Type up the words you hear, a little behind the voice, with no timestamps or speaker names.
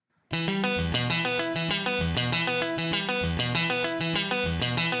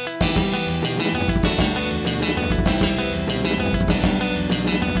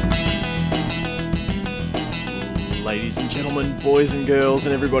gentlemen, boys and girls,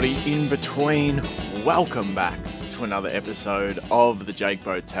 and everybody in between, welcome back to another episode of the Jake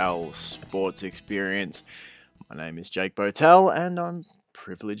Botel Sports Experience. My name is Jake Botel, and I'm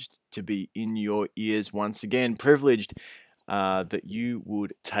privileged to be in your ears once again. Privileged that you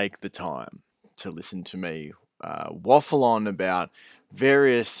would take the time to listen to me waffle on about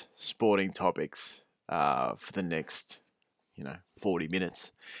various sporting topics for the next, 40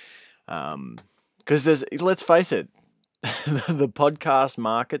 minutes. Because let's face it, the podcast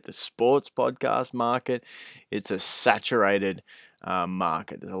market, the sports podcast market, it's a saturated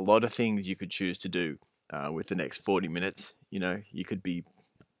market. There's a lot of things you could choose to do with the next 40 minutes. You could be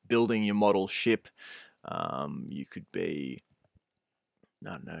building your model ship. You could be,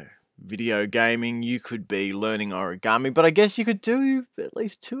 video gaming. You could be learning origami. But I guess you could do at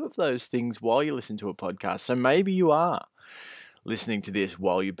least two of those things while you listen to a podcast. So maybe you are listening to this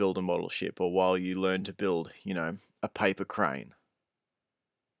while you build a model ship or while you learn to build, a paper crane.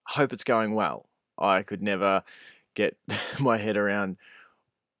 I hope it's going well. I could never get my head around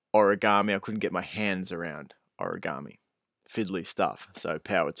origami. I couldn't get my hands around origami. Fiddly stuff. So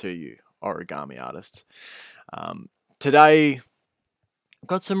power to you, origami artists. Today, I've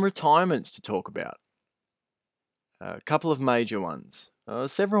got some retirements to talk about. A couple of major ones.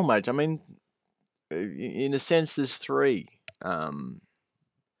 Several major. I mean, in a sense, there's three.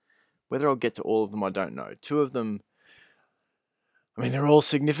 Whether I'll get to all of them, I don't know. Two of them, they're all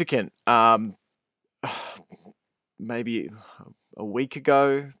significant. Maybe a week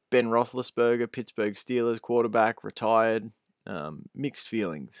ago, Ben Roethlisberger, Pittsburgh Steelers quarterback, retired. Mixed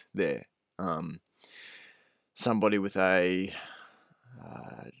feelings there. Somebody with a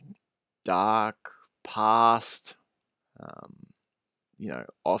dark past,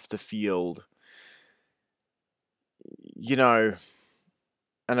 off the field.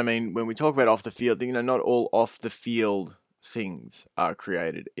 And when we talk about off the field, not all off the field things are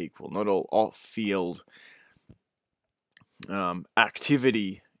created equal. Not all off field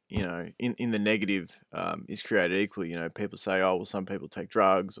activity, in the negative is created equal. People say, some people take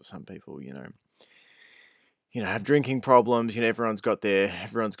drugs, or some people, have drinking problems. Everyone's got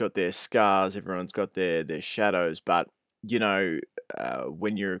their scars, everyone's got their shadows. But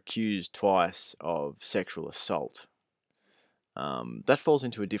when you're accused twice of sexual assault, that falls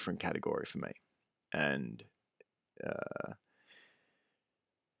into a different category for me. And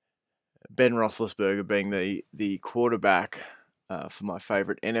Ben Roethlisberger being the quarterback for my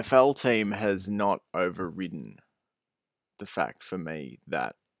favorite NFL team has not overridden the fact for me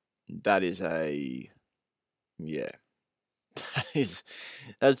that is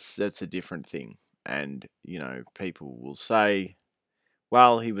that's a different thing. And people will say,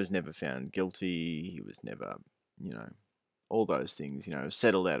 well, he was never found guilty, he was never, all those things,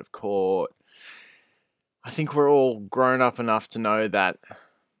 settled out of court. I think we're all grown up enough to know that,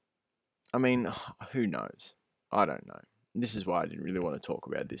 who knows? I don't know. This is why I didn't really want to talk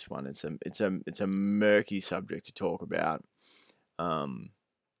about this one. It's a murky subject to talk about.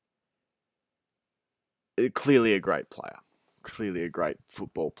 Clearly a great player. Clearly a great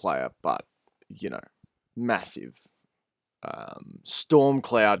football player, but, massive storm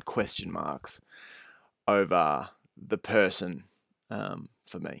cloud question marks over the person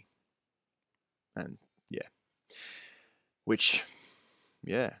for me. And which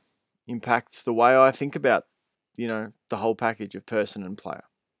impacts the way I think about, the whole package of person and player.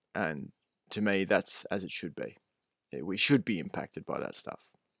 And to me, that's as it should be. We should be impacted by that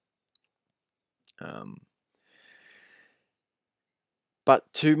stuff.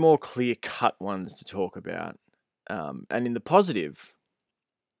 But two more clear-cut ones to talk about. And in the positive,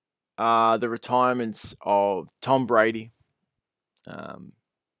 the retirements of Tom Brady,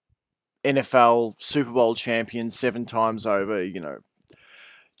 NFL Super Bowl champion 7 times over,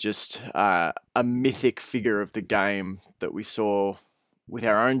 just a mythic figure of the game that we saw with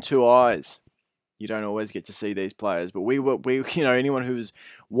our own 2 eyes. You don't always get to see these players, but we anyone who's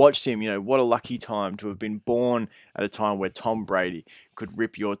watched him, what a lucky time to have been born at a time where Tom Brady could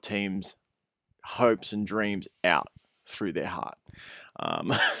rip your team's hopes and dreams out through their heart.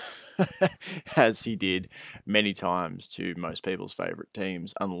 As he did many times to most people's favorite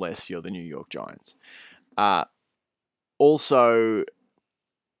teams, unless you're the New York Giants. Also,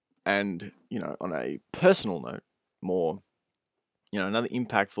 and, on a personal note, more, another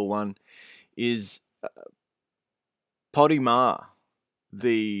impactful one is Poddy Ma,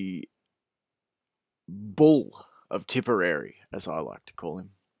 the bull of Tipperary, as I like to call him.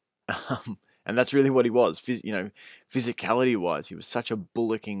 And that's really what he was. Physicality-wise, he was such a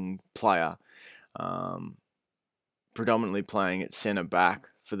bullocking player, predominantly playing at centre back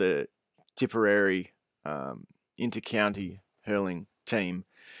for the Tipperary inter-county hurling team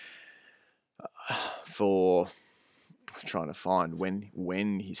for trying to find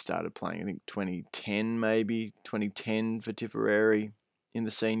when he started playing. I think 2010 maybe 2010 for Tipperary in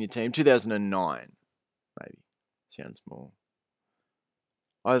the senior team. 2009 maybe sounds more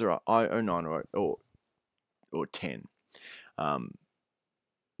either 09 or 10.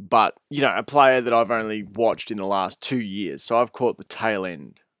 But a player that I've only watched in the last 2 years, so I've caught the tail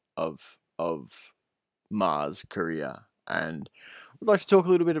end of Ma's career, and I'd like to talk a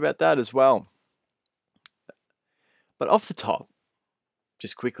little bit about that as well. But off the top,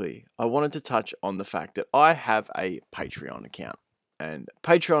 just quickly, I wanted to touch on the fact that I have a Patreon account. And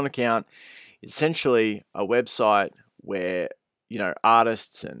Patreon account is essentially a website where,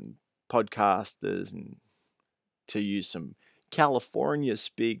 artists and podcasters, and to use some California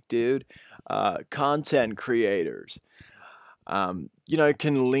speak, dude, content creators,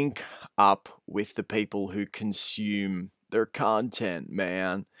 can link up with the people who consume their content,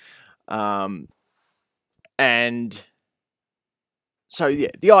 man. And so, yeah,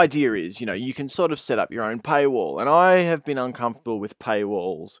 the idea is, you can sort of set up your own paywall. And I have been uncomfortable with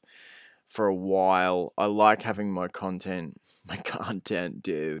paywalls for a while. I like having my content,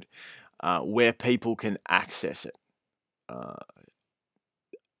 dude, where people can access it.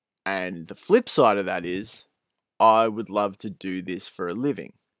 And the flip side of that is, I would love to do this for a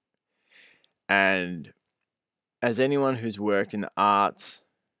living. And as anyone who's worked in the arts,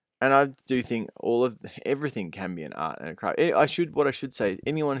 and I do think everything can be an art and a craft. What I should say is,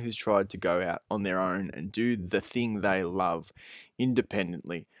 anyone who's tried to go out on their own and do the thing they love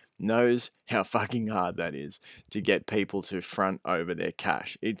independently knows how fucking hard that is to get people to front over their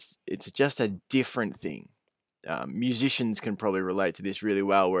cash. It's just a different thing. Musicians can probably relate to this really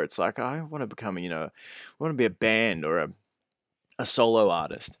well, where it's like, I want to become, I want to be a band or a solo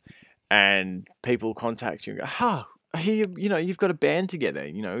artist, and people contact you and go, I hear you've got a band together,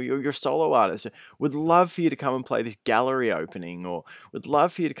 you're a solo artist. Would love for you to come and play this gallery opening, or would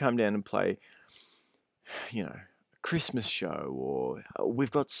love for you to come down and play, a Christmas show, or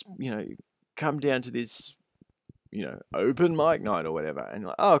we've got, come down to this, open mic night or whatever. And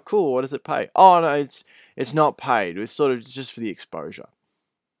like, oh, cool, what does it pay? Oh, no, it's not paid. It's sort of just for the exposure.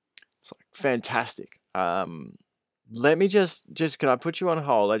 It's like, fantastic. Let me just can I put you on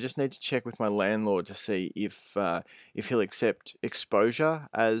hold? I just need to check with my landlord to see if he'll accept exposure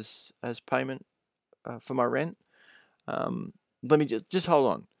as payment for my rent. Let me just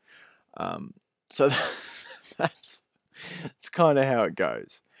hold on. So that's kind of how it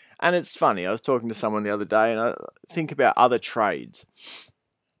goes. And it's funny, I was talking to someone the other day, and I think about other trades,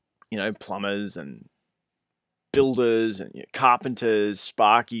 plumbers and builders and carpenters,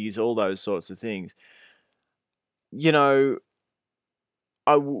 sparkies, all those sorts of things. I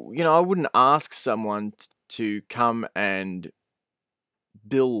wouldn't ask someone to come and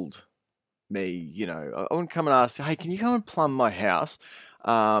build me, I wouldn't come and ask, hey, can you come and plumb my house?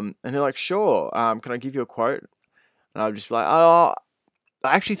 And they're like, sure, can I give you a quote? And I'd just be like, oh,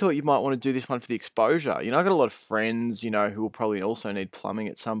 I actually thought you might want to do this one for the exposure. I got a lot of friends, who will probably also need plumbing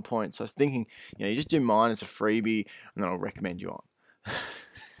at some point. So I was thinking, you just do mine as a freebie, and then I'll recommend you on.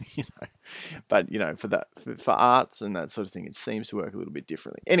 But for arts and that sort of thing, it seems to work a little bit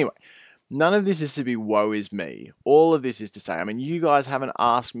differently. Anyway, none of this is to be woe is me. All of this is to say, you guys haven't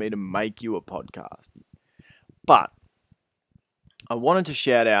asked me to make you a podcast, but I wanted to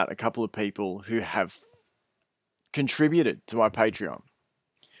shout out a couple of people who have contributed to my Patreon.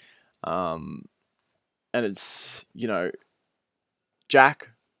 And it's, Jack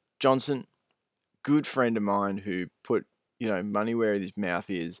Johnson, good friend of mine, who put, money where his mouth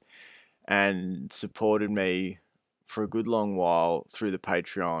is and supported me for a good long while through the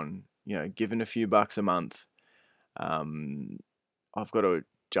Patreon, given a few bucks a month. I've got to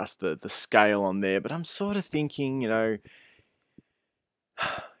adjust the scale on there, but I'm sort of thinking, I've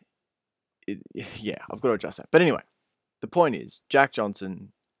got to adjust that. But anyway, the point is, Jack Johnson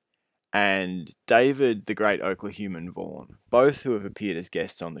and David, the great Oklahuman Vaughan, both who have appeared as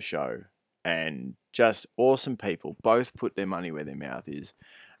guests on the show, and just awesome people, both put their money where their mouth is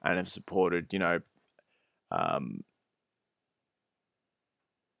and have supported,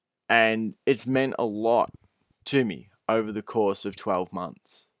 and it's meant a lot to me over the course of 12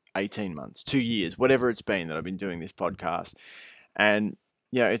 months, 18 months, 2 years, whatever it's been that I've been doing this podcast. And,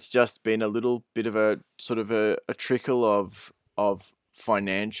 it's just been a little bit of a sort of a trickle of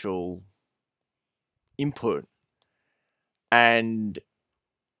financial input. And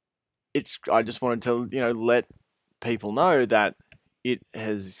I just wanted to, let people know that it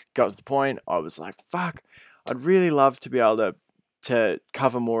has got to the point I was like, fuck, I'd really love to be able to to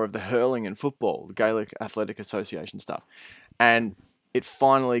cover more of the hurling and football, the Gaelic Athletic Association stuff. And it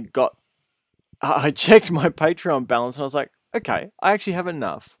finally got, I checked my Patreon balance and I was like, okay, I actually have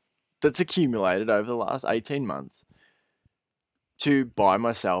enough that's accumulated over the last 18 months to buy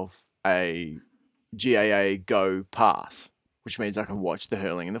myself a GAA Go pass, which means I can watch the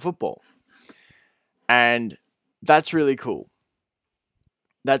hurling and the football. And that's really cool.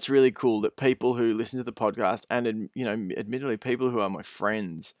 That's really cool that people who listen to the podcast and, you know, admittedly people who are my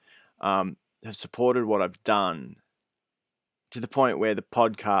friends have supported what I've done to the point where the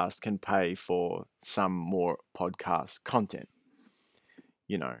podcast can pay for some more podcast content,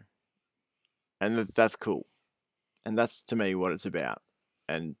 you know, and that's cool. And that's to me what it's about.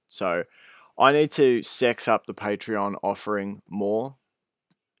 And so I need to sex up the Patreon offering more.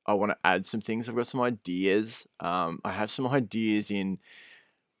 I want to add some things. I've got some ideas. I have some ideas in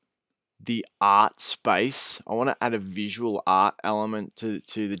the art space. I want to add a visual art element to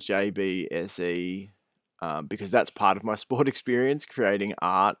the JBSE because that's part of my sport experience, creating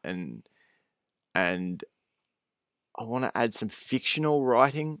art, and I want to add some fictional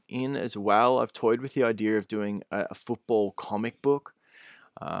writing in as well. I've toyed with the idea of doing a football comic book.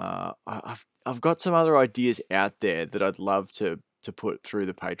 I've got some other ideas out there that I'd love to put through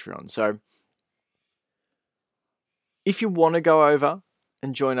the Patreon. So if you want to go over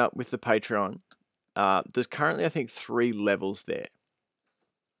and join up with the Patreon, there's currently, I think, 3 levels there.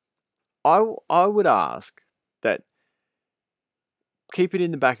 I would ask that keep it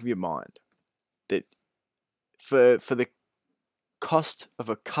in the back of your mind that for the cost of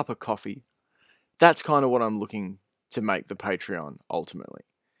a cup of coffee, that's kind of what I'm looking to make the Patreon ultimately.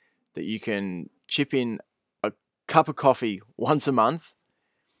 That you can chip in a cup of coffee once a month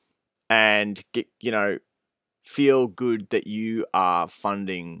and get, you know, feel good that you are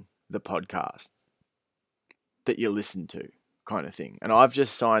funding the podcast that you listen to, kind of thing. And I've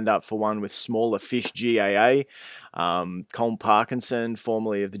just signed up for one with Smaller Fish GAA. Colin Parkinson,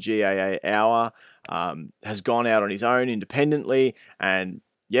 formerly of the GAA Hour, has gone out on his own independently, and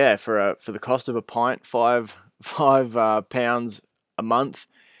yeah, for the cost of a pint, five pounds a month,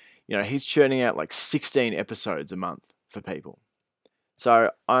 you know, he's churning out like 16 episodes a month for people.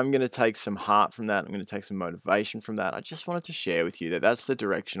 So I'm going to take some heart from that. I'm going to take some motivation from that. I just wanted to share with you that that's the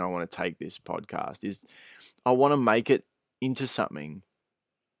direction I want to take this podcast. Is I want to make it into something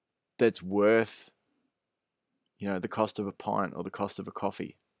that's worth, you know, the cost of a pint or the cost of a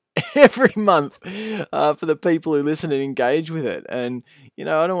coffee every month for the people who listen and engage with it. And, you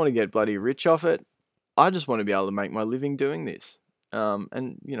know, I don't want to get bloody rich off it. I just want to be able to make my living doing this.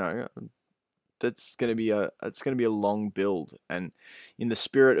 And, you know, it's going to be a long build. And in the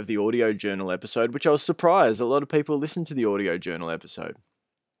spirit of the audio journal episode, which I was surprised a lot of people listen to the audio journal episode.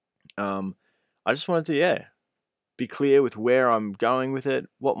 I just wanted to, be clear with where I'm going with it,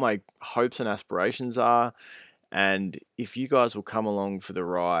 what my hopes and aspirations are, and if you guys will come along for the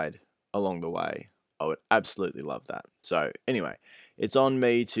ride along the way, I would absolutely love that. So anyway, it's on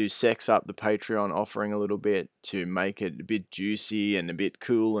me to sex up the Patreon offering a little bit, to make it a bit juicy and a bit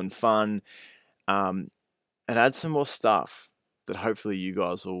cool and fun, and add some more stuff that hopefully you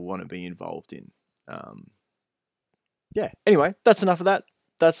guys will want to be involved in. Anyway, that's enough of that.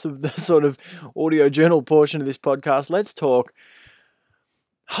 That's the sort of audio journal portion of this podcast. Let's talk.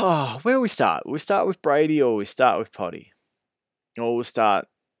 Where do we start? We start with Brady, or we start with Potty? Or we'll start...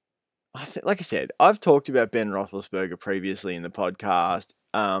 like I said, I've talked about Ben Roethlisberger previously in the podcast.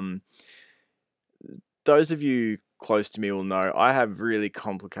 Those of you close to me will know I have really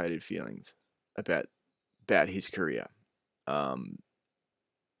complicated feelings about his career.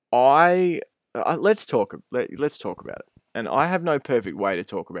 Let's talk about it. And I have no perfect way to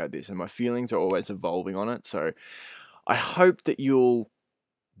talk about this, and my feelings are always evolving on it. So I hope that you'll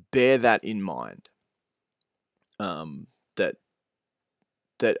bear that in mind. That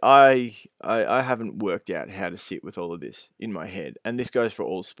I haven't worked out how to sit with all of this in my head, and this goes for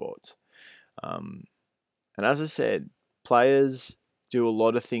all sports. And as I said, players do a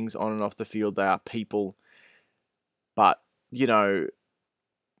lot of things on and off the field. They are people, but you know.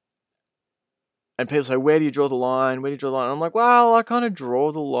 And people say, where do you draw the line? Where do you draw the line? And I'm like, well, I kind of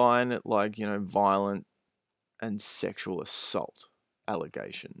draw the line at, like, you know, violent and sexual assault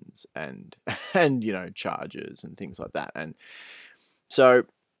allegations and you know, charges and things like that. And so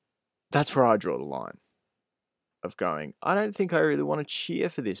that's where I draw the line of going, I don't think I really want to cheer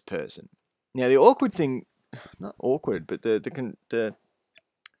for this person. Now, the awkward thing, not awkward, but the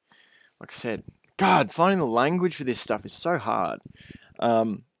like I said, God, finding the language for this stuff is so hard.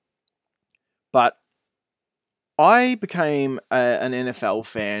 But I became an NFL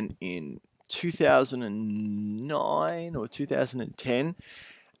fan in 2009 or 2010.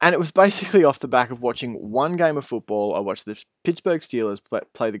 And it was basically off the back of watching one game of football. I watched the Pittsburgh Steelers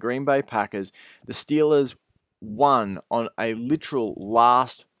play the Green Bay Packers. The Steelers won on a literal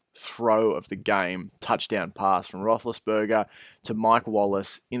last throw of the game, touchdown pass from Roethlisberger to Mike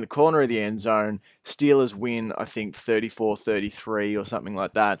Wallace in the corner of the end zone. Steelers win, I think, 34-33 or something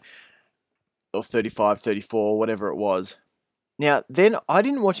like that, or 35-34, whatever it was. Now, then I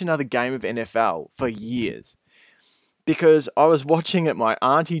didn't watch another game of NFL for years, because I was watching at my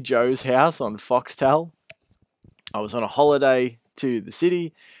Auntie Joe's house on Foxtel. I was on a holiday to the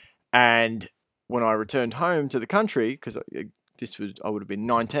city, and when I returned home to the country, because I would have been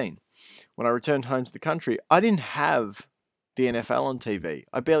 19. When I returned home to the country, I didn't have the NFL on TV.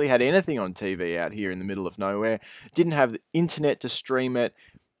 I barely had anything on TV out here in the middle of nowhere. Didn't have the internet to stream it,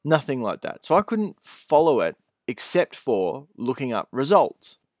 nothing like that. So I couldn't follow it except for looking up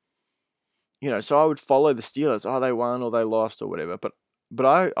results. So I would follow the Steelers. Oh, they won or they lost or whatever. But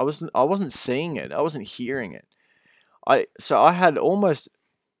I wasn't seeing it. I wasn't hearing it. So I had almost,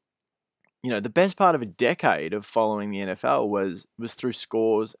 the best part of a decade of following the NFL was through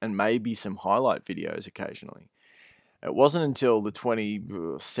scores and maybe some highlight videos occasionally. It wasn't until the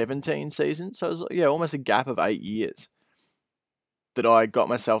 2017 season, so it was almost a gap of 8 years, that I got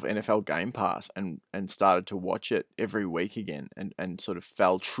myself NFL Game Pass and started to watch it every week again and sort of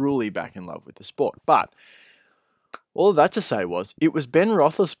fell truly back in love with the sport. But all of that to say was, it was Ben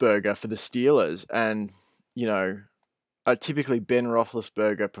Roethlisberger for the Steelers and, a typically Ben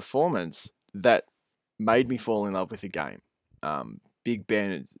Roethlisberger performance that made me fall in love with the game. Big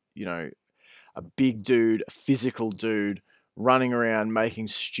Ben, a big dude, a physical dude, running around making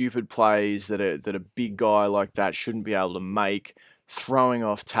stupid plays that a big guy like that shouldn't be able to make, throwing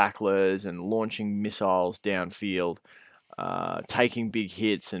off tacklers and launching missiles downfield, taking big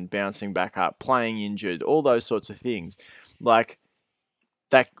hits and bouncing back up, playing injured, all those sorts of things. Like,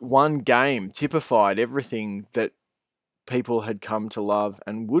 that one game typified everything that people had come to love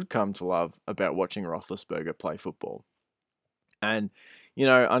and would come to love about watching Roethlisberger play football. And,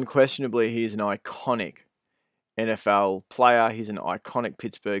 unquestionably, he's an iconic NFL player. He's an iconic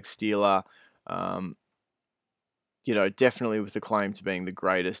Pittsburgh Steeler. Definitely with the claim to being the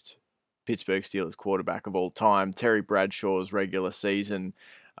greatest Pittsburgh Steelers quarterback of all time. Terry Bradshaw's regular season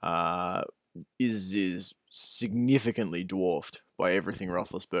is significantly dwarfed by everything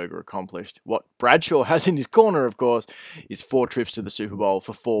Roethlisberger accomplished. What Bradshaw has in his corner, of course, is 4 trips to the Super Bowl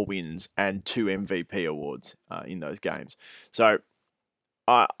for 4 wins and 2 MVP awards in those games. So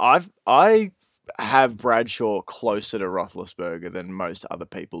I have Bradshaw closer to Roethlisberger than most other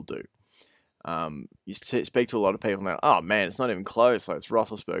people do. You speak to a lot of people now, oh man, it's not even close. Like, it's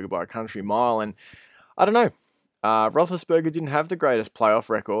Roethlisberger by a country mile. And I don't know. Roethlisberger didn't have the greatest playoff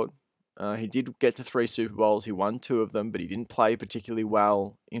record. He did get to 3 Super Bowls. He won 2 of them, but he didn't play particularly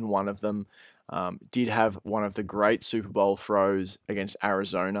well in one of them. Did have one of the great Super Bowl throws against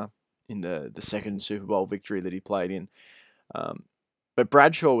Arizona in the second Super Bowl victory that he played in. But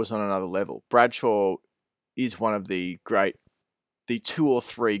Bradshaw was on another level. Bradshaw is one of the 2 or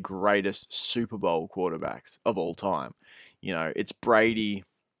 3 greatest Super Bowl quarterbacks of all time. It's Brady,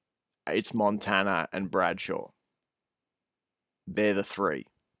 it's Montana, and Bradshaw. They're the 3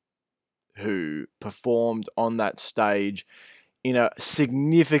 who performed on that stage in a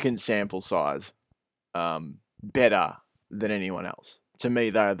significant sample size better than anyone else. To me,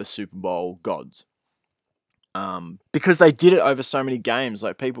 they are the Super Bowl gods. Because they did it over so many games.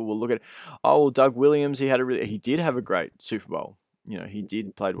 Like, people will look at, oh, well, Doug Williams, he did have a great Super Bowl. He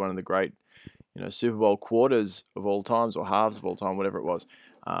played one of the great, Super Bowl quarters of all times, or halves of all time, whatever it was.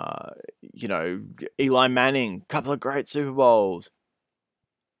 Eli Manning, couple of great Super Bowls.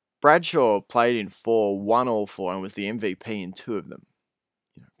 Bradshaw played in 4, won all 4, and was the MVP in 2 of them.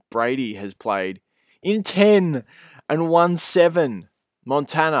 Brady has played in 10 and won 7.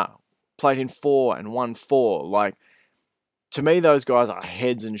 Montana played in 4 and won 4. Like, to me, those guys are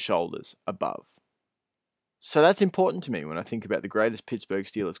heads and shoulders above. So that's important to me when I think about the greatest Pittsburgh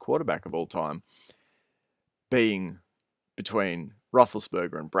Steelers quarterback of all time being between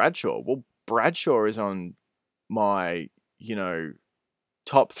Roethlisberger and Bradshaw. Well, Bradshaw is on my,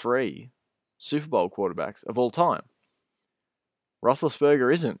 top 3 Super Bowl quarterbacks of all time.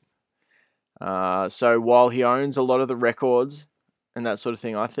 Roethlisberger isn't. So while he owns a lot of the records and that sort of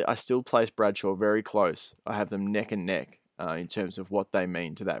thing, I still place Bradshaw very close. I have them neck and neck in terms of what they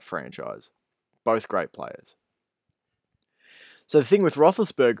mean to that franchise. Both great players. So the thing with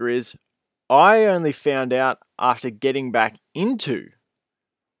Roethlisberger is, I only found out after getting back into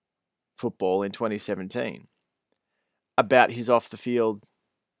football in 2017 about his off-the-field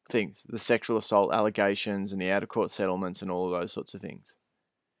things, the sexual assault allegations and the out of court settlements and all of those sorts of things.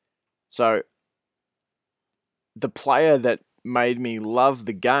 So the player that made me love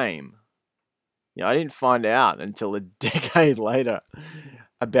the game, I didn't find out until a decade later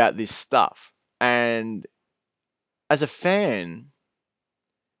about this stuff. And as a fan,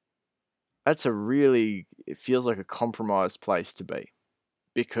 it feels like a compromised place to be,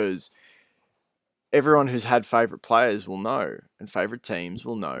 because everyone who's had favourite players will know, and favourite teams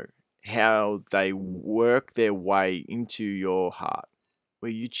will know, how they work their way into your heart,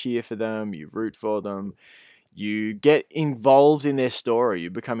 where you cheer for them, you root for them, you get involved in their story, you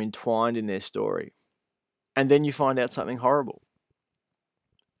become entwined in their story, and then you find out something horrible.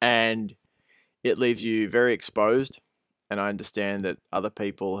 And it leaves you very exposed. And I understand that other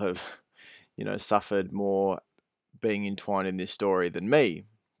people have, suffered more being entwined in this story than me,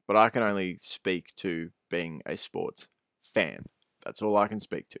 but I can only speak to being a sports fan. That's all I can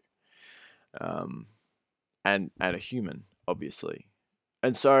speak to. And a human, obviously.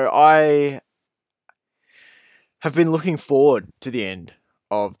 And so I have been looking forward to the end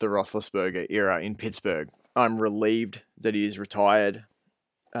of the Roethlisberger era in Pittsburgh. I'm relieved that he is retired.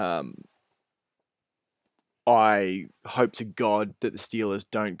 I hope to God that the Steelers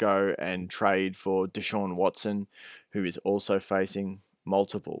don't go and trade for Deshaun Watson, who is also facing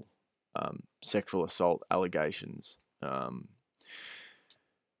multiple sexual assault allegations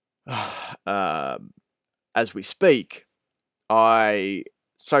as we speak. I'm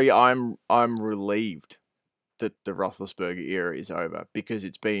relieved that the Roethlisberger era is over, because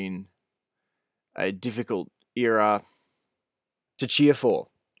it's been a difficult era to cheer for.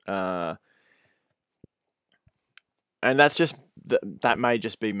 And that may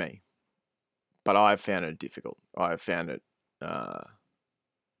just be me, but I've found it difficult. I've found it a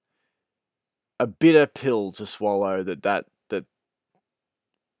bitter pill to swallow. That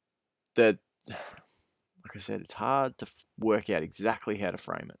like I said, it's hard to work out exactly how to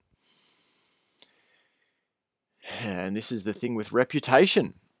frame it. And this is the thing with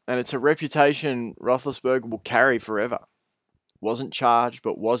reputation, and it's a reputation Roethlisberger will carry forever. Wasn't charged,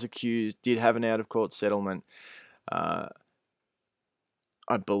 but was accused. Did have an out of court settlement. I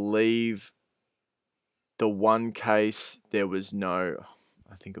believe the one case, there was no,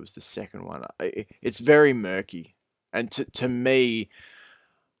 I think it was the second one. It's very murky. And to me,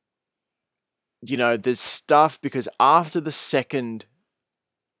 there's stuff, because after the second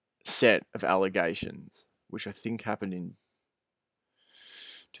set of allegations, which I think happened in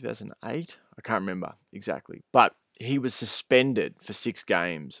 2008, I can't remember exactly, but he was suspended for 6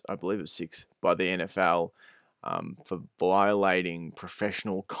 games, I believe it was 6, by the NFL, for violating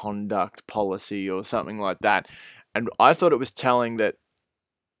professional conduct policy or something like that. And I thought it was telling that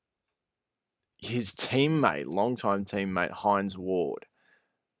his longtime teammate, Hines Ward,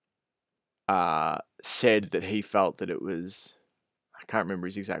 said that he felt that it was, I can't remember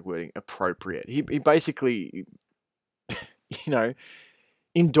his exact wording, appropriate. He basically,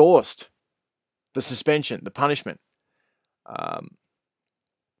 endorsed the suspension, the punishment.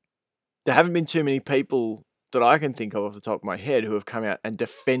 There haven't been too many people that I can think of off the top of my head who have come out and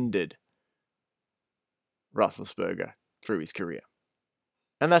defended Roethlisberger through his career.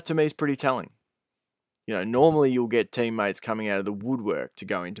 And that to me is pretty telling. Normally you'll get teammates coming out of the woodwork to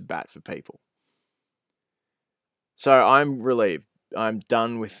go into bat for people. So I'm relieved. I'm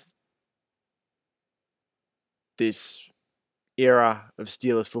done with this era of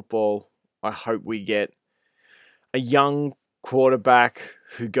Steelers football. I hope we get a young quarterback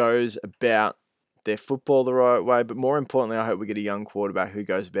who goes about their football the right way, but more importantly, I hope we get a young quarterback who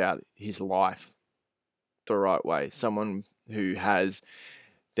goes about his life the right way. Someone who has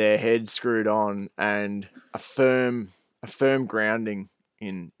their head screwed on and a firm grounding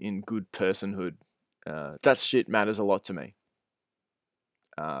in good personhood. That shit matters a lot to me.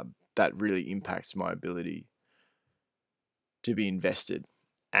 That really impacts my ability to be invested.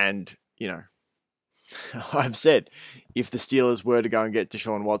 And, I've said, if the Steelers were to go and get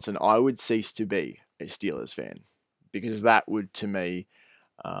Deshaun Watson, I would cease to be a Steelers fan, because that would, to me,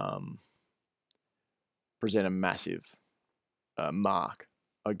 present a massive mark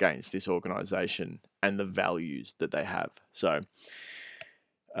against this organization and the values that they have. So,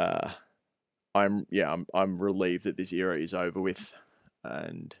 I'm relieved that this era is over with,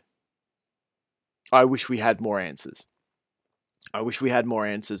 and I wish we had more answers. I wish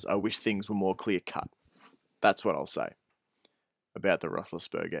things were more clear cut. That's what I'll say about the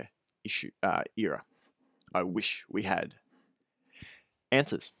Roethlisberger era. I wish we had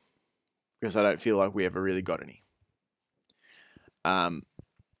answers, because I don't feel like we ever really got any.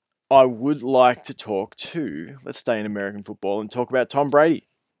 I would like to let's stay in American football and talk about Tom Brady.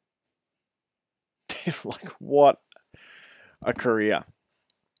 Like, what a career.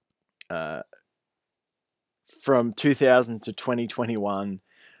 From 2000 to 2021,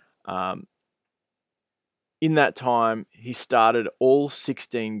 in that time, he started all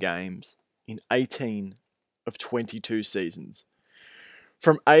 16 games in 18 of 22 seasons.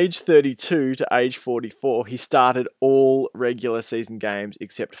 From age 32 to age 44, he started all regular season games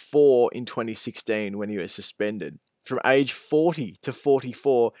except 4 in 2016 when he was suspended. From age 40 to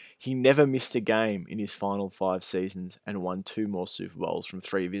 44, he never missed a game in his final 5 seasons and won 2 more Super Bowls from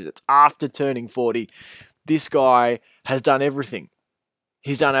 3 visits. After turning 40, this guy has done everything.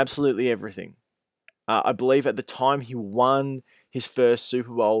 He's done absolutely everything. I believe at the time he won his first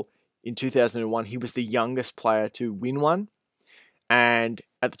Super Bowl in 2001, he was the youngest player to win one. And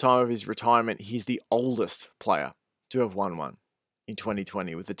at the time of his retirement, he's the oldest player to have won one in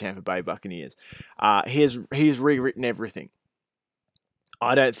 2020 with the Tampa Bay Buccaneers. He has rewritten everything.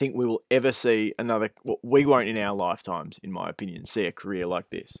 I don't think we will ever see another... Well, we won't in our lifetimes, in my opinion, see a career like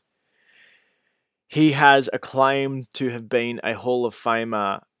this. He has a claim to have been a Hall of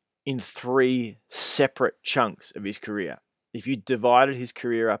Famer in 3 separate chunks of his career. If you divided his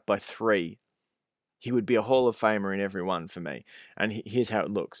career up by 3, he would be a Hall of Famer in every one for me. And here's how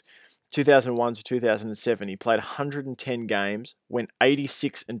it looks. 2001 to 2007, he played 110 games, went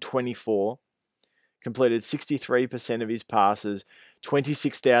 86-24, completed 63% of his passes,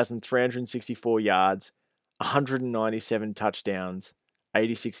 26,364 yards, 197 touchdowns,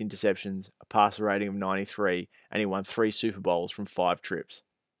 86 interceptions, a passer rating of 93, and he won 3 Super Bowls from 5 trips.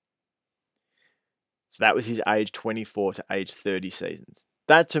 So that was his age 24 to age 30 seasons.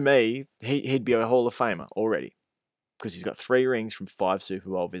 That, to me, he'd be a Hall of Famer already, because he's got 3 rings from 5 Super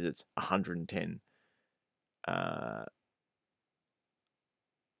Bowl visits, 110. I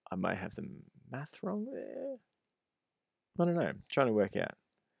may have the math wrong there. I don't know. I'm trying to work out.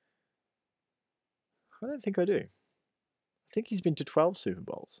 I don't think I do. I think he's been to 12 Super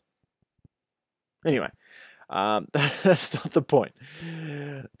Bowls. Anyway, that's not the point.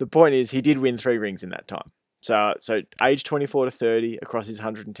 The point is he did win 3 rings in that time. So age 24 to 30 across his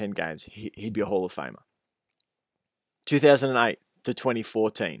 110 games, he'd be a Hall of Famer. 2008 to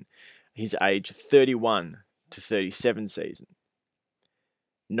 2014, his age 31 to 37 season.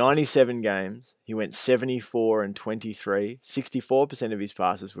 97 games, he went 74-23, 64% of his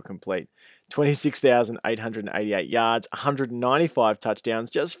passes were complete, 26,888 yards, 195 touchdowns,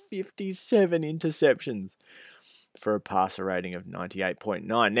 just 57 interceptions for a passer rating of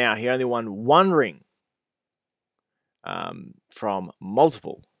 98.9. Now, he only won 1 ring from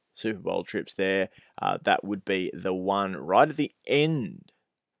multiple Super Bowl trips there. That would be the one right at the end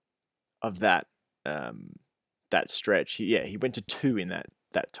of that that stretch. He went to 2 in that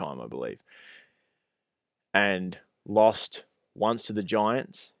time, I believe. And lost once to the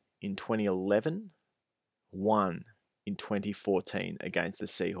Giants in 2011, won in 2014 against the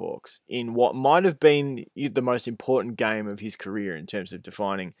Seahawks in what might have been the most important game of his career in terms of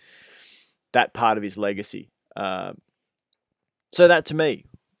defining that part of his legacy. So that, to me,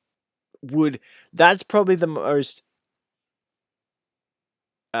 that's probably the most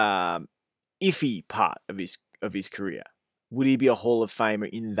iffy part of his career. Would he be a Hall of Famer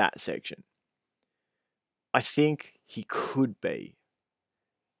in that section? I think he could be,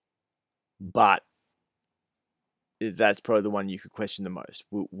 but that's probably the one you could question the most.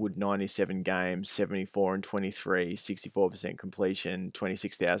 Would 97 games, 74-23, 64% completion,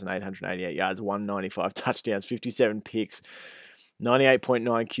 26,888 yards, 195 touchdowns, 57 picks, 98.9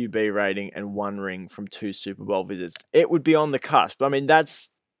 QB rating, and 1 ring from 2 Super Bowl visits. It would be on the cusp. I mean, that's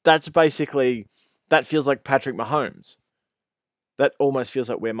basically, that feels like Patrick Mahomes. That almost feels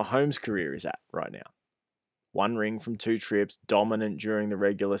like where Mahomes' career is at right now. 1 ring from 2 trips, dominant during the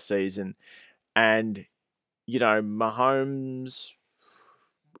regular season. And, Mahomes,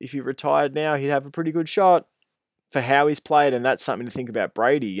 if he retired now, he'd have a pretty good shot for how he's played. And that's something to think about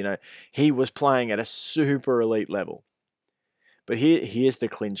Brady. He was playing at a super elite level. But here's the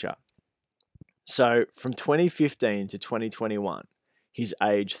clincher. So from 2015 to 2021, his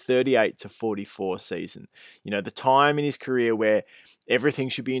age 38 to 44 season, the time in his career where everything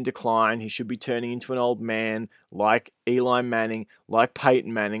should be in decline, he should be turning into an old man like Eli Manning, like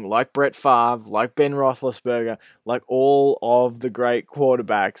Peyton Manning, like Brett Favre, like Ben Roethlisberger, like all of the great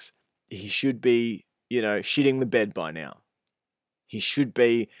quarterbacks. He should be, shitting the bed by now. He should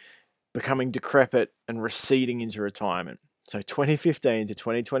be becoming decrepit and receding into retirement. So 2015 to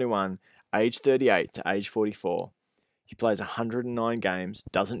 2021, age 38 to age 44, he plays 109 games,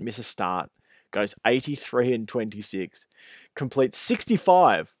 doesn't miss a start, goes 83-26, completes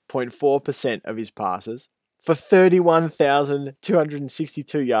 65.4% of his passes, for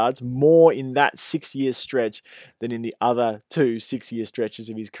 31,262 yards, more in that 6-year stretch than in the other 2 6-year stretches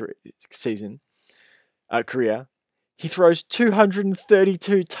of his career. He throws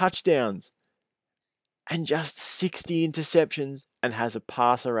 232 touchdowns and just 60 interceptions and has a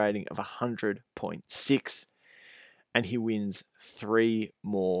passer rating of 100.6. And he wins 3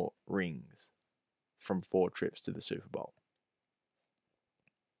 more rings from 4 trips to the Super Bowl.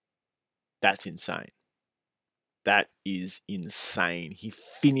 That's insane. That is insane. He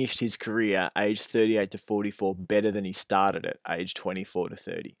finished his career aged 38 to 44 better than he started at age 24 to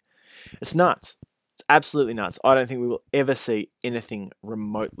 30. It's nuts. It's absolutely nuts. I don't think we will ever see anything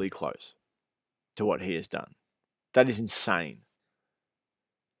remotely close to what he has done. That is insane.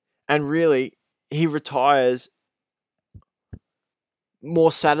 And really, he retires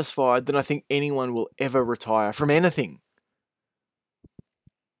more satisfied than I think anyone will ever retire from anything.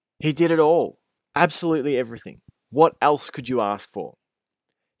 He did it all. Absolutely everything. What else could you ask for?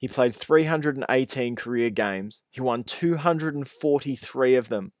 He played 318 career games. He won 243 of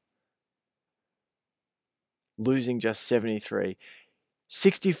them, losing just 73.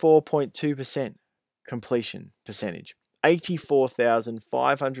 64.2% completion percentage.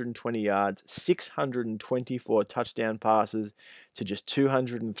 84,520 yards, 624 touchdown passes to just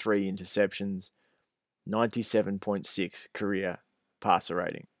 203 interceptions, 97.6 career passer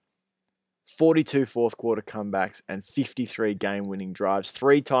rating. 42 fourth quarter comebacks and 53 game-winning drives,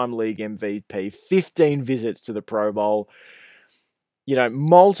 3-time league MVP, 15 visits to the Pro Bowl,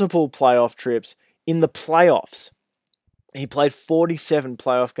 multiple playoff trips. In the playoffs, he played 47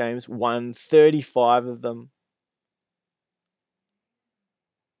 playoff games, won 35 of them.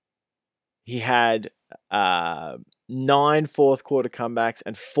 He had 9 fourth quarter comebacks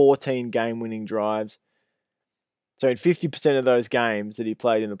and 14 game-winning drives. So in 50% of those games that he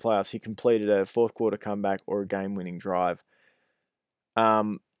played in the playoffs, he completed a fourth quarter comeback or a game-winning drive.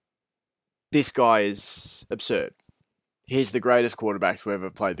 This guy is absurd. He's the greatest quarterback to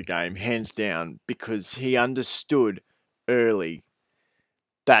ever play the game, hands down, because he understood early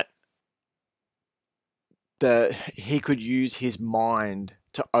that he could use his mind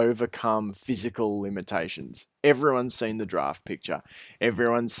to overcome physical limitations. Everyone's seen the draft picture.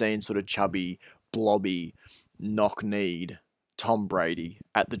 Everyone's seen sort of chubby, blobby, knock-kneed Tom Brady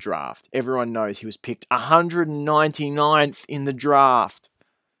at the draft. Everyone knows he was picked 199th in the draft.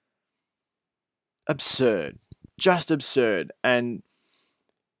 Absurd. Just absurd. And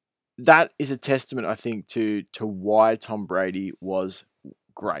that is a testament, I think, to why Tom Brady was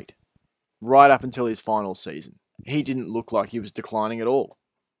great. Right up until his final season. He didn't look like he was declining at all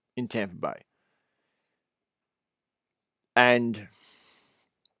in Tampa Bay. And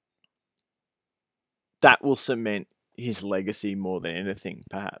that will cement his legacy more than anything,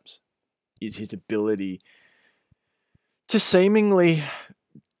 perhaps, is his ability to seemingly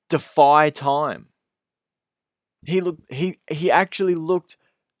defy time. He actually looked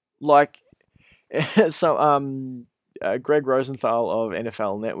like Greg Rosenthal of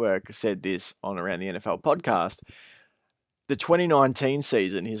NFL Network said this on Around the NFL podcast. The 2019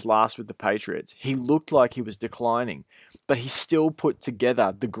 season, his last with the Patriots, he looked like he was declining, but he still put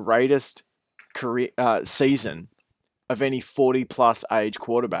together the greatest career season of any 40-plus age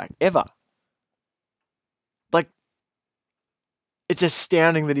quarterback ever. Like, it's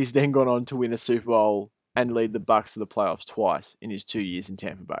astounding that he's then gone on to win a Super Bowl and lead the Bucs to the playoffs twice in his 2 years in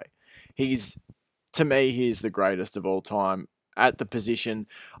Tampa Bay. To me, he's the greatest of all time at the position.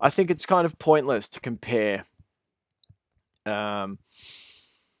 I think it's kind of pointless to compare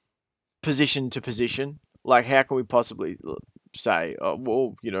position to position. Like, how can we possibly say,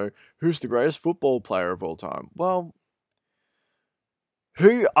 who's the greatest football player of all time? Well,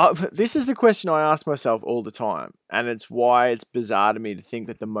 this is the question I ask myself all the time, and it's why it's bizarre to me to think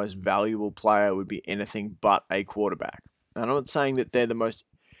that the most valuable player would be anything but a quarterback. And I'm not saying that they're the most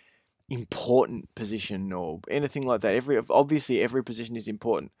important position or anything like that. Obviously, every position is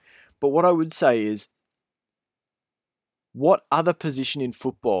important. But what I would say is, what other position in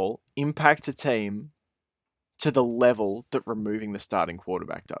football impacts a team to the level that removing the starting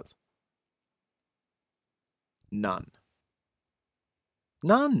quarterback does? None.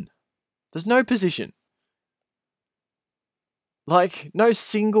 There's no position. Like, no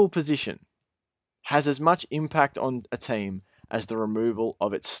single position has as much impact on a team as the removal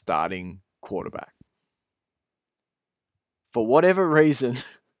of its starting quarterback. For whatever reason,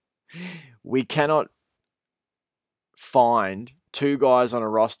 we cannot find 2 guys on a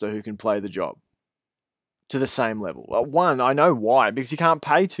roster who can play the job to the same level. Well, one, I know why, because you can't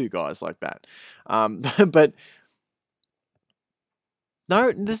pay 2 guys like that. But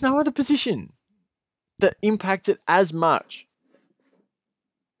no, there's no other position that impacts it as much.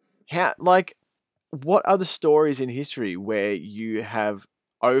 What are the stories in history where you have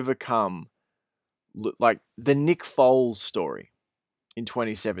overcome, like the Nick Foles story in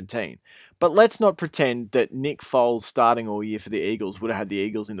 2017? But let's not pretend that Nick Foles starting all year for the Eagles would have had the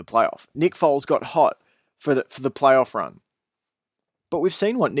Eagles in the playoff. Nick Foles got hot for the playoff run. But we've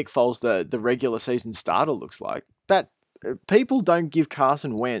seen what Nick Foles, the regular season starter, looks like. That people don't give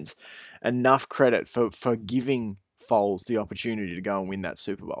Carson Wentz enough credit for giving Foles the opportunity to go and win that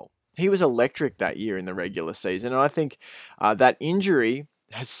Super Bowl. He was electric that year in the regular season, and I think that injury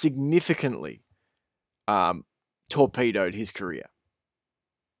has significantly torpedoed his career.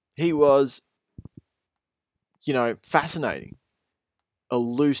 He was, fascinating,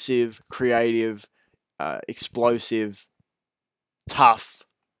 elusive, creative, explosive, tough.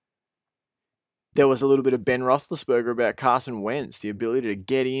 There was a little bit of Ben Roethlisberger about Carson Wentz, the ability to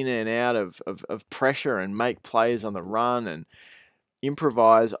get in and out of pressure and make plays on the run and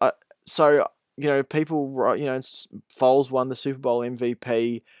improvise. People, Foles won the Super Bowl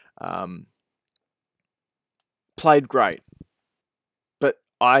MVP, played great. But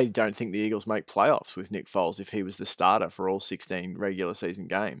I don't think the Eagles make playoffs with Nick Foles if he was the starter for all 16 regular season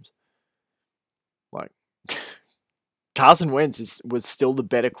games. Like, Carson Wentz was still the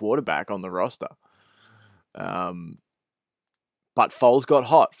better quarterback on the roster. But Foles got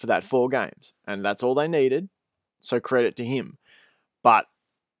hot for that 4 games, and that's all they needed, so credit to him. But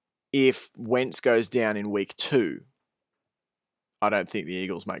if Wentz goes down in week 2, I don't think the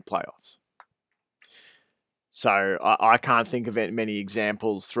Eagles make playoffs. So I can't think of many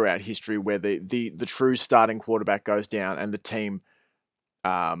examples throughout history where the true starting quarterback goes down and the team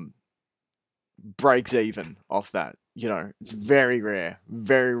breaks even off that. It's very rare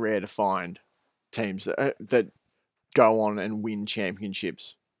to find teams that go on and win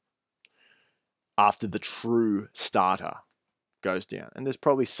championships after the true starter goes down. And there's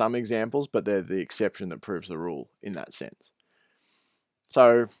probably some examples, but they're the exception that proves the rule in that sense.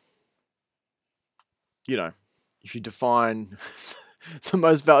 So, if you define the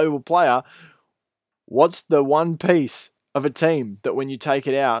most valuable player, what's the one piece of a team that when you take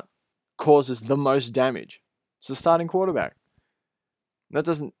it out causes the most damage? It's the starting quarterback.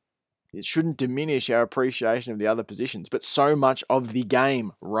 It shouldn't diminish our appreciation of the other positions, but so much of the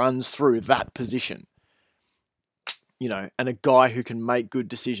game runs through that position. And a guy who can make good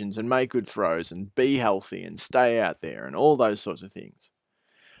decisions and make good throws and be healthy and stay out there and all those sorts of things.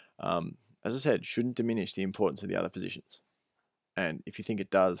 As I said, shouldn't diminish the importance of the other positions. And if you think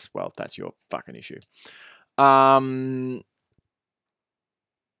it does, well, that's your fucking issue. But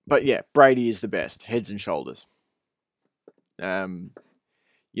yeah, Brady is the best, heads and shoulders.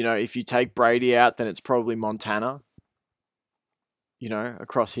 If you take Brady out, then it's probably Montana,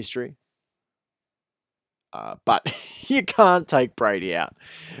 across history. But you can't take Brady out.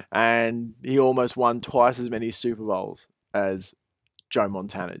 And he almost won twice as many Super Bowls as Joe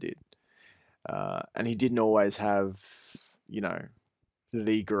Montana did. And he didn't always have,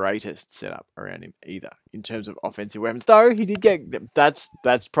 the greatest setup around him either in terms of offensive weapons. Though he did get,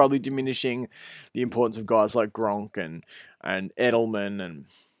 that's probably diminishing the importance of guys like Gronk and Edelman and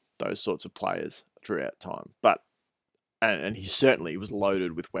those sorts of players throughout time. But and he certainly was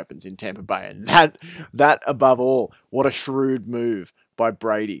loaded with weapons in Tampa Bay. And that above all, what a shrewd move by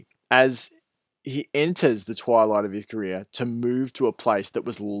Brady as he enters the twilight of his career to move to a place that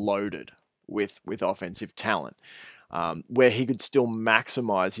was loaded with offensive talent, where he could still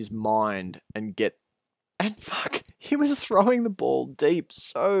maximize his mind and get. And fuck, he was throwing the ball deep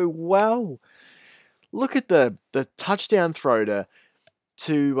so well. Look at the touchdown throw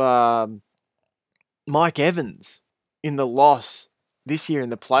to Mike Evans in the loss this year in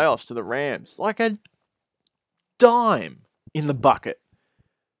the playoffs to the Rams. Like a dime in the bucket.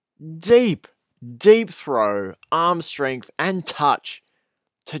 Deep throw, arm strength and touch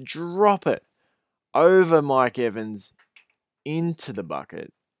to drop it over Mike Evans into the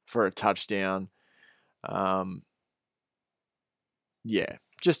bucket for a touchdown. Yeah,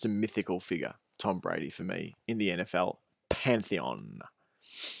 just a mythical figure, Tom Brady for me in the NFL pantheon.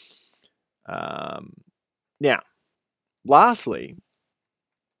 Now, lastly,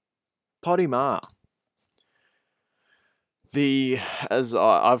 Potty Ma. As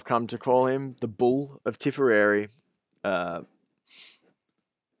I've come to call him, the Bull of Tipperary,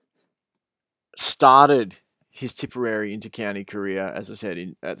 started his Tipperary inter-county career, as I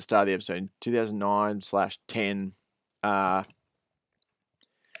said at the start of the episode, in 2009/10. A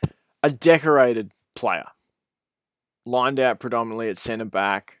decorated player. Lined out predominantly at centre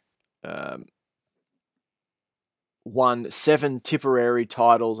back. won 7 Tipperary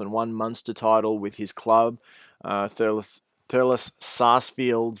titles and 1 Munster title with his club, Thurles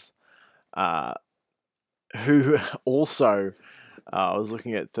Sarsfields, who also, I was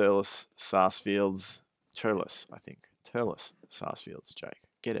looking at Thurles Sarsfields, Turles Sarsfields, Jake.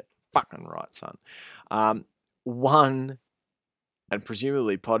 Get it fucking right, son. Won, and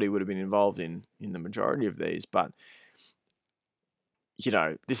presumably Potty would have been involved in the majority of these, but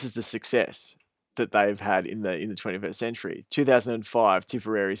this is the success that they've had in the 21st century. 2005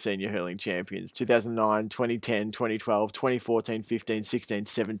 Tipperary senior hurling champions, 2009, 2010, 2012, 2014, 15, 16,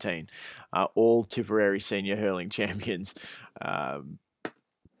 17, all Tipperary senior hurling champions.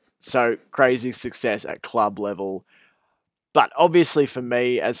 So crazy success at club level. But obviously for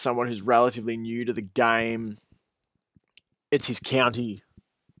me, as someone who's relatively new to the game, it's his county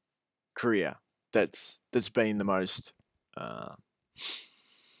career that's been the most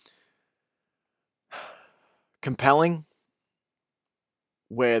compelling,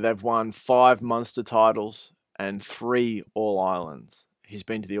 where they've won 5 Munster titles and 3 All-Irelands. He's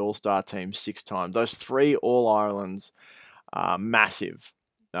been to the All-Star team 6 times. Those 3 All-Irelands are massive.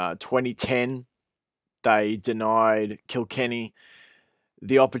 2010, they denied Kilkenny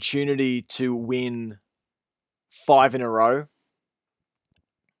the opportunity to win 5 in a row.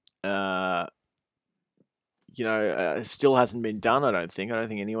 It still hasn't been done, I don't think. I don't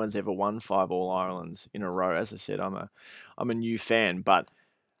think anyone's ever won 5 All-Irelands in a row. As I said, I'm a new fan, but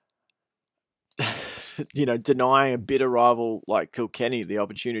denying a bitter rival like Kilkenny the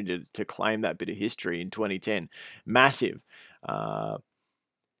opportunity to claim that bit of history in 2010, massive.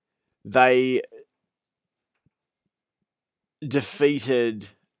 They defeated.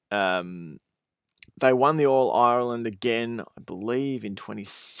 They won the All-Ireland again, I believe, in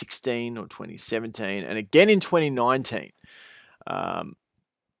 2016 or 2017, and again in 2019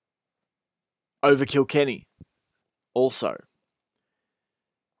 over Kilkenny also.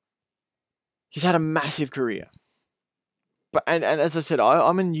 He's had a massive career. But and as I said,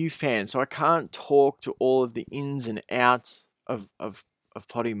 I'm a new fan, so I can't talk to all of the ins and outs of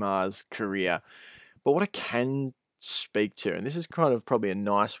Potty Ma's career. But what I can speak to, and this is kind of probably a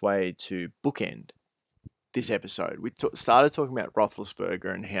nice way to bookend this episode. We started talking about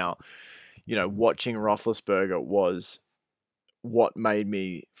Roethlisberger and how, watching Roethlisberger was what made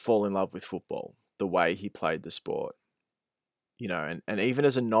me fall in love with football, the way he played the sport. And even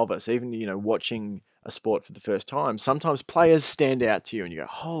as a novice, even, watching a sport for the first time, sometimes players stand out to you and you go,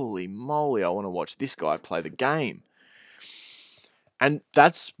 holy moly, I want to watch this guy play the game. And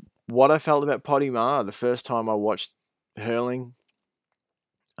that's what I felt about Potty Ma the first time I watched hurling.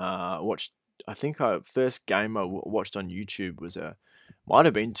 First game I watched on YouTube might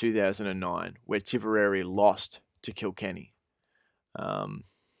have been 2009, where Tipperary lost to Kilkenny. Or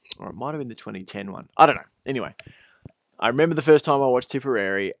it might have been the 2010 one. I don't know. Anyway, I remember the first time I watched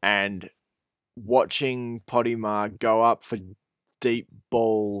Tipperary and watching Potty Ma go up for deep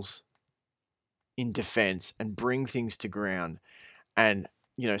balls in defence and bring things to ground and,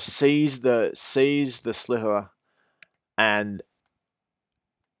 seize the sliotar and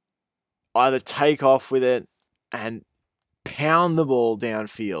either take off with it and pound the ball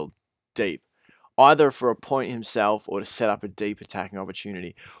downfield deep, either for a point himself or to set up a deep attacking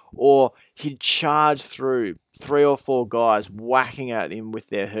opportunity. Or he'd charge through 3 or 4 guys whacking at him with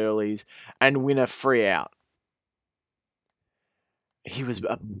their hurleys and win a free out. He was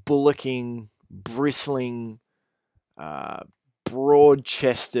a bullocking, bristling,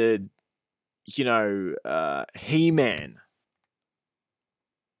 broad-chested, He-Man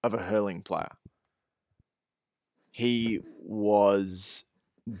of a hurling player. He was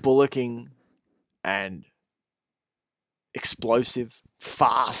bullocking and explosive,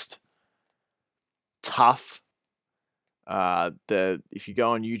 fast, tough. If you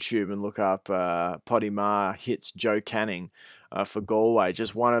go on YouTube and look up Potty Ma hits Joe Canning for Galway,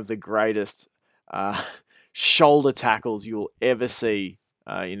 just one of the greatest shoulder tackles you'll ever see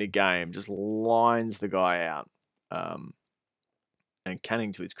in a game. Just lines the guy out. And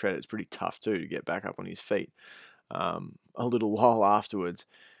Canning, to his credit, is pretty tough too to get back up on his feet a little while afterwards.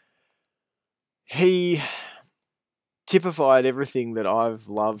 He typified everything that I've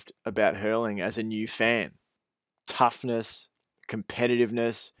loved about hurling as a new fan. Toughness,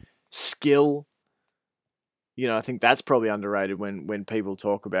 competitiveness, skill. I think that's probably underrated when people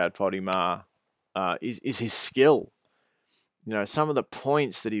talk about Potty Ma, is his skill. Some of the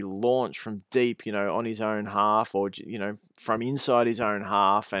points that he launched from deep, on his own half or, from inside his own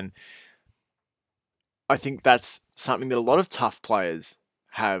half. And I think that's something that a lot of tough players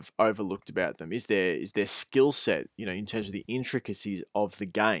have overlooked about them, is their skill set, in terms of the intricacies of the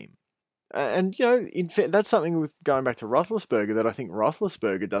game. And, you know, in fact, that's something with going back to Roethlisberger that I think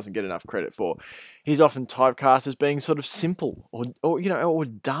Roethlisberger doesn't get enough credit for. He's often typecast as being sort of simple or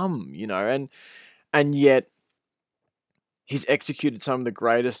dumb, and yet he's executed some of the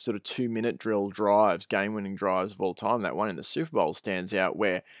greatest sort of 2-minute drill drives, game-winning drives of all time. That one in the Super Bowl stands out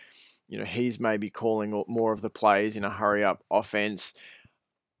where, he's maybe calling more of the plays in a hurry-up offense.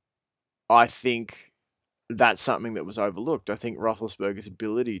 I think that's something that was overlooked. I think Roethlisberger's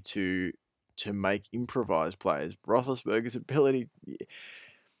ability to make improvised plays, Roethlisberger's ability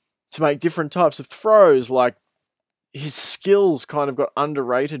to make different types of throws, like his skills kind of got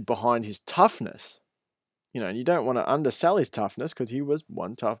underrated behind his toughness. And you don't want to undersell his toughness because he was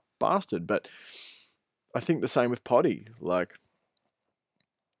one tough bastard. But I think the same with Potty. Like,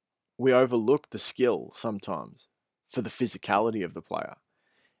 we overlook the skill sometimes for the physicality of the player.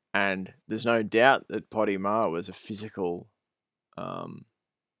 And there's no doubt that Potty Ma was a physical,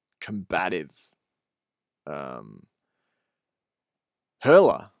 combative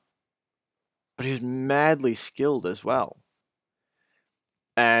hurler. But he was madly skilled as well.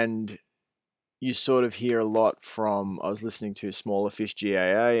 And you sort of hear a lot from, I was listening to Smaller Fish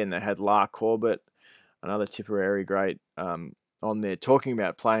GAA, and they had La Corbett, another Tipperary great, on there, talking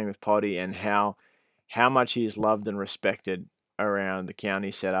about playing with Potty and how much he is loved and respected around the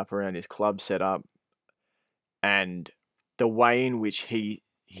county setup, around his club setup, and the way in which he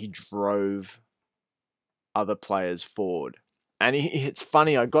drove other players forward. And it's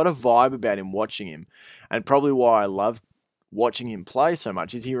funny, I got a vibe about him watching him, and probably why I love watching him play so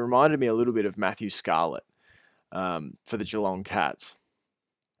much is he reminded me a little bit of Matthew Scarlett for the Geelong Cats.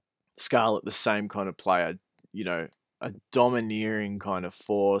 Scarlett, the same kind of player, a domineering kind of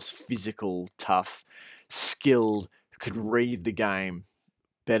force, physical, tough, skilled, could read the game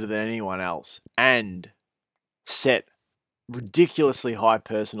better than anyone else, and set ridiculously high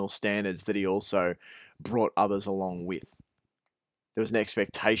personal standards that he also brought others along with. There was an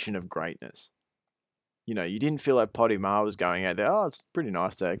expectation of greatness. You didn't feel like Potty Ma was going out there, it's pretty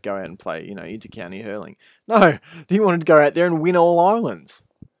nice to go out and play, inter-county hurling. No, he wanted to go out there and win all islands.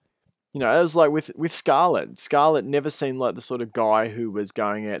 It was like with Scarlett. Scarlett never seemed like the sort of guy who was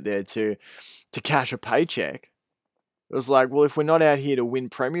going out there to cash a paycheck. It was like, well, if we're not out here to win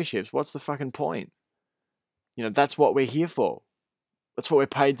premierships, what's the fucking point? That's what we're here for. That's what we're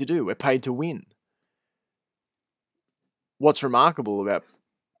paid to do. We're paid to win. What's remarkable about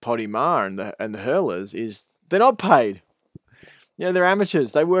Potty Ma and the hurlers is they're not paid. They're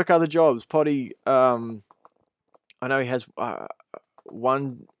amateurs. They work other jobs. Potty, I know he has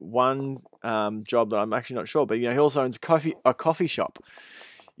one job that I'm actually not sure, but he also owns a coffee shop,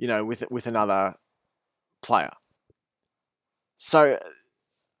 with another player. So,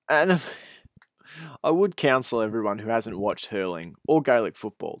 and I would counsel everyone who hasn't watched hurling or Gaelic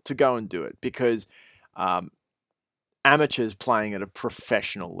football to go and do it, because amateurs playing at a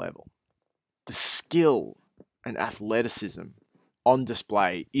professional level, the skill and athleticism on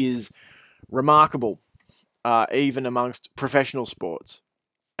display is remarkable, even amongst professional sports.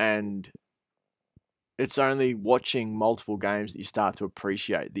 And it's only watching multiple games that you start to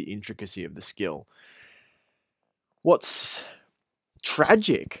appreciate the intricacy of the skill. What's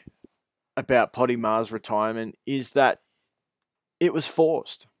tragic about Potty Ma's retirement is that it was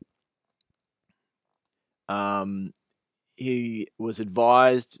forced. He was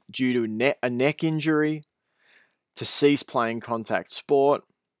advised, due to a neck injury, to cease playing contact sport.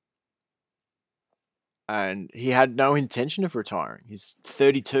 And he had no intention of retiring. He's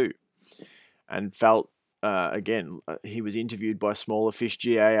 32 and felt, he was interviewed by Smaller Fish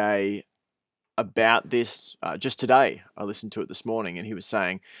GAA about this just today. I listened to it this morning, and he was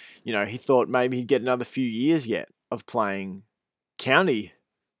saying, he thought maybe he'd get another few years yet of playing county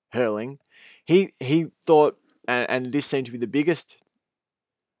hurling. He thought, and this seemed to be the biggest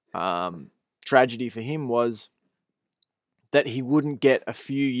tragedy for him, was that he wouldn't get a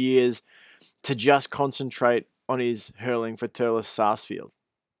few years to just concentrate on his hurling for Turles Sarsfield,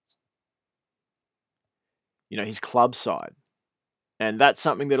 his club side. And that's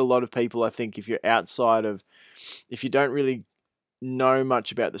something that a lot of people, I think, if you don't really know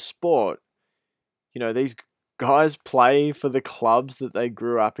much about the sport, these guys play for the clubs that they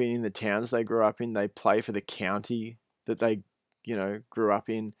grew up in the towns they grew up in. They play for the county that they, grew up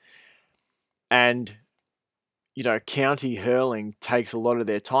in. And, county hurling takes a lot of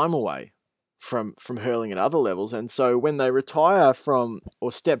their time away from hurling at other levels. And so when they retire from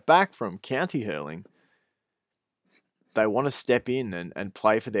or step back from county hurling, they want to step in and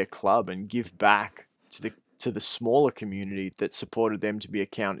play for their club and give back to the smaller community that supported them to be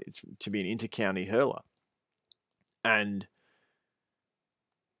an inter-county hurler. And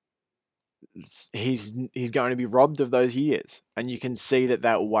he's going to be robbed of those years, and you can see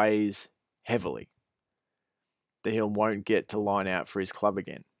that weighs heavily. That he won't get to line out for his club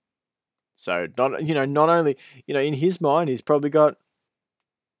again. So not only in his mind, he's probably got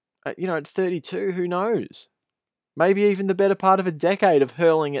at 32, who knows? Maybe even the better part of a decade of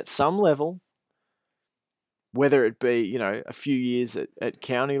hurling at some level, whether it be a few years at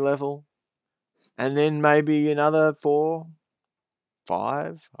county level, and then maybe another 4,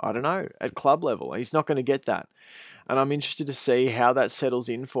 5, I don't know, at club level. He's not going to get that. And I'm interested to see how that settles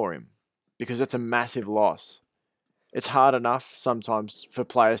in for him, because that's a massive loss. It's hard enough sometimes for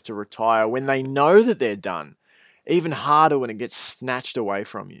players to retire when they know that they're done. Even harder when it gets snatched away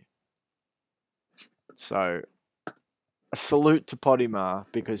from you. So, a salute to Podimar,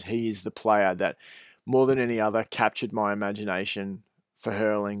 because he is the player that, more than any other, captured my imagination for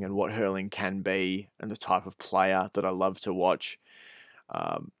hurling and what hurling can be and the type of player that I love to watch.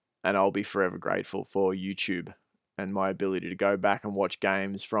 And I'll be forever grateful for YouTube and my ability to go back and watch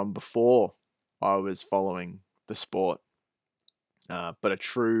games from before I was following the sport. But a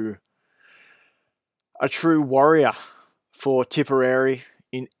true warrior for Tipperary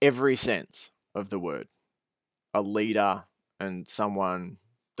in every sense of the word. A leader and someone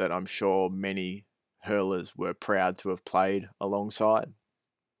that I'm sure many hurlers were proud to have played alongside.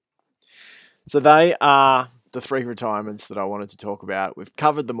 So they are the 3 retirements that I wanted to talk about. We've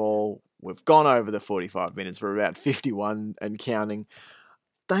covered them all. We've gone over the 45 minutes. We're about 51 and counting.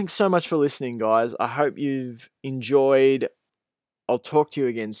 Thanks so much for listening, guys. I hope you've enjoyed. I'll talk to you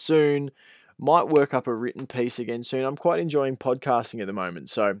again soon. Might work up a written piece again soon. I'm quite enjoying podcasting at the moment,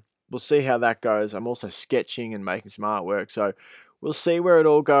 so we'll see how that goes. I'm also sketching and making some artwork, so we'll see where it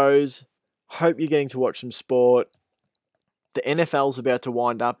all goes. Hope you're getting to watch some sport. The NFL's about to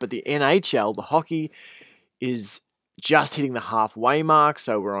wind up, but the NHL, the hockey, is just hitting the halfway mark,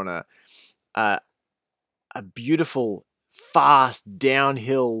 so we're on a beautiful, fast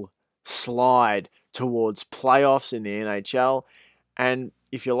downhill slide towards playoffs in the NHL. And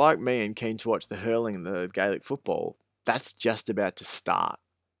if you're like me and keen to watch the hurling and the Gaelic football, that's just about to start.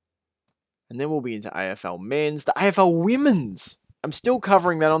 And then we'll be into AFL men's, the AFL women's. I'm still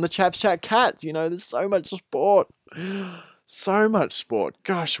covering that on the Chaps Chat Cats. There's so much sport. So much sport.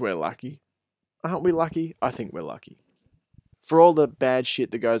 Gosh, we're lucky. Aren't we lucky? I think we're lucky. For all the bad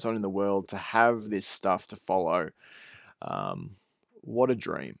shit that goes on in the world, to have this stuff to follow, what a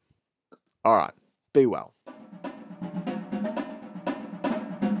dream. All right, be well.